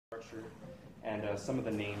structure and some of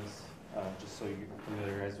the names, just so you're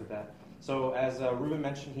familiarized with that. So as Ruben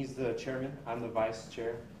mentioned, he's the chairman. I'm the vice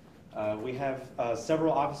chair. We have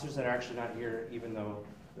several officers that are actually not here, even though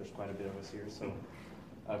there's quite a bit of us here, so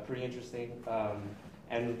pretty interesting.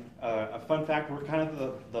 And a fun fact, we're kind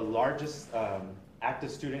of the largest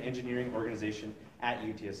active student engineering organization at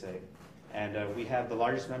UTSA. And we have the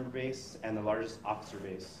largest member base and the largest officer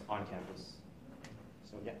base on campus.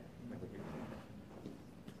 So yeah.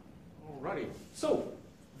 Alrighty. So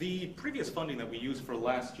the previous funding that we used for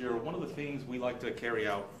last year, one of the things we like to carry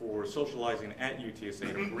out for socializing at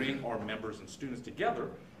UTSA to bring our members and students together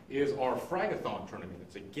is our Fragathon tournament.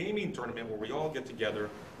 It's a gaming tournament where we all get together,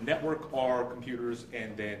 network our computers,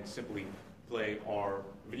 and then simply play our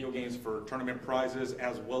video games for tournament prizes,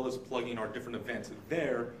 as well as plugging our different events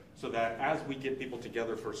there, so that as we get people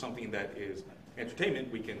together for something that is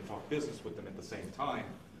entertainment, we can talk business with them at the same time.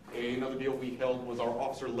 Another deal we held was our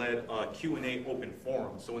officer-led Q&A open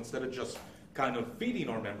forum. So instead of just kind of feeding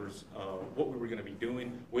our members what we were going to be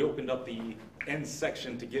doing, we opened up the end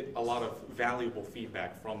section to get a lot of valuable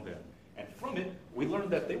feedback from them. And from it, we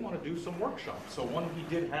learned that they want to do some workshops. So one we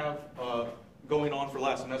did have going on for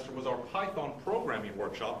last semester was our Python programming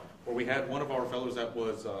workshop, where we had one of our fellows that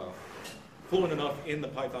was fluent enough in the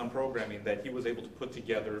Python programming that he was able to put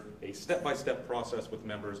together a step-by-step process with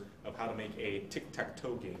members of how to make a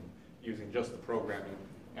tic-tac-toe game using just the programming.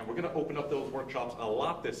 And we're going to open up those workshops a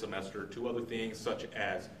lot this semester to other things such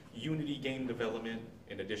as Unity game development,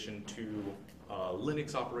 in addition to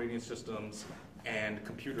Linux operating systems and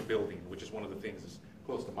computer building, which is one of the things that's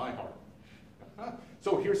close to my heart.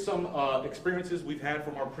 So here's some experiences we've had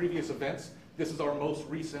from our previous events. This is our most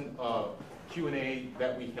recent Q&A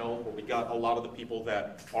that we held, where we got a lot of the people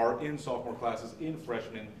that are in sophomore classes, in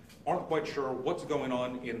freshmen, aren't quite sure what's going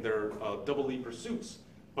on in their EE pursuits,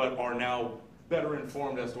 but are now better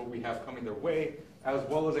informed as to what we have coming their way, as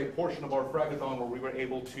well as a portion of our Fragathon where we were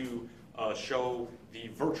able to show the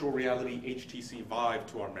virtual reality HTC Vive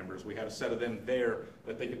to our members. We had a set of them there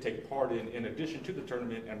that they could take part in addition to the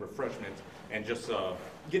tournament and refreshment, and just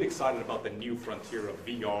get excited about the new frontier of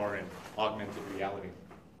VR and augmented reality.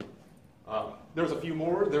 There's a few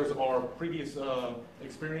more. There's our previous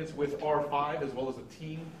experience with R5, as well as a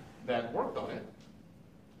team that worked on it.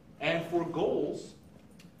 And for goals,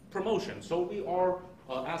 promotion. So we are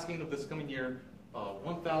asking of this coming year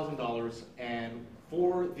 $1,000, and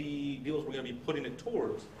for the deals we're going to be putting it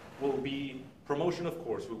towards will be promotion, of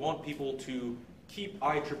course. We want people to keep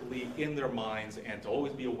IEEE in their minds and to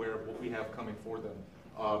always be aware of what we have coming for them.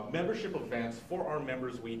 Membership events for our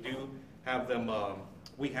members, we do have them,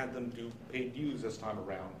 we had them do paid dues this time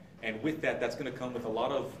around. And with that, that's going to come with a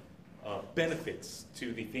lot of benefits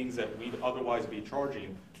to the things that we'd otherwise be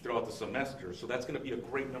charging throughout the semester. So that's going to be a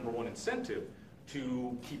great #1 incentive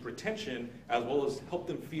to keep retention, as well as help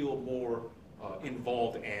them feel more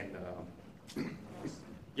involved and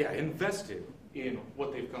invested in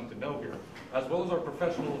what they've come to know here. As well as our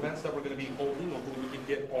professional events that we're going to be holding. Hopefully we can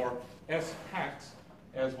get our S-PACs,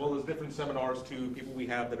 as well as different seminars to people we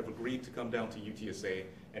have that have agreed to come down to UTSA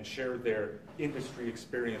and share their industry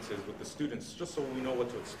experiences with the students, just so we know what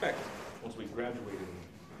to expect once we graduate and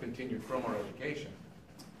continue from our education.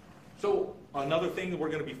 So another thing that we're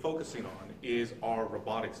going to be focusing on is our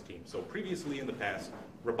robotics team. So previously in the past,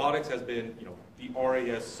 robotics has been, the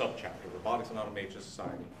RAS subchapter, Robotics and Automation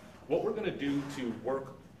Society. What we're going to do to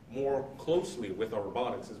work more closely with our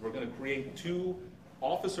robotics is we're going to create 2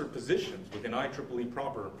 officer positions within IEEE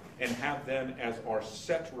proper and have them as our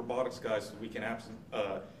set robotics guys, so we can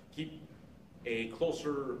keep a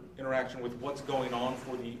closer interaction with what's going on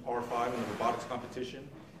for the R5 and the robotics competition,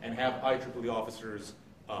 and have IEEE officers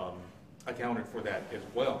accounted for that as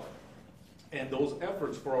well. And those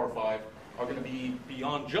efforts for R5 are going to be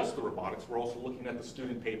beyond just the robotics. We're also looking at the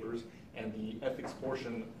student papers and the ethics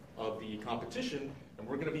portion of the competition, and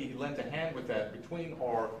we're going to be lent a hand with that between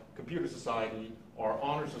our computer society, our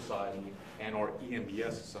honor society, and our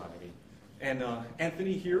EMBS society. And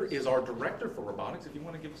Anthony here is our director for robotics. If you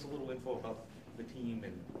want to give us a little info about the team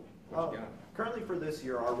and what you got. Currently for this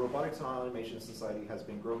year, our Robotics and Automation Society has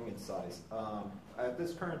been growing in size. At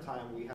this current time, we have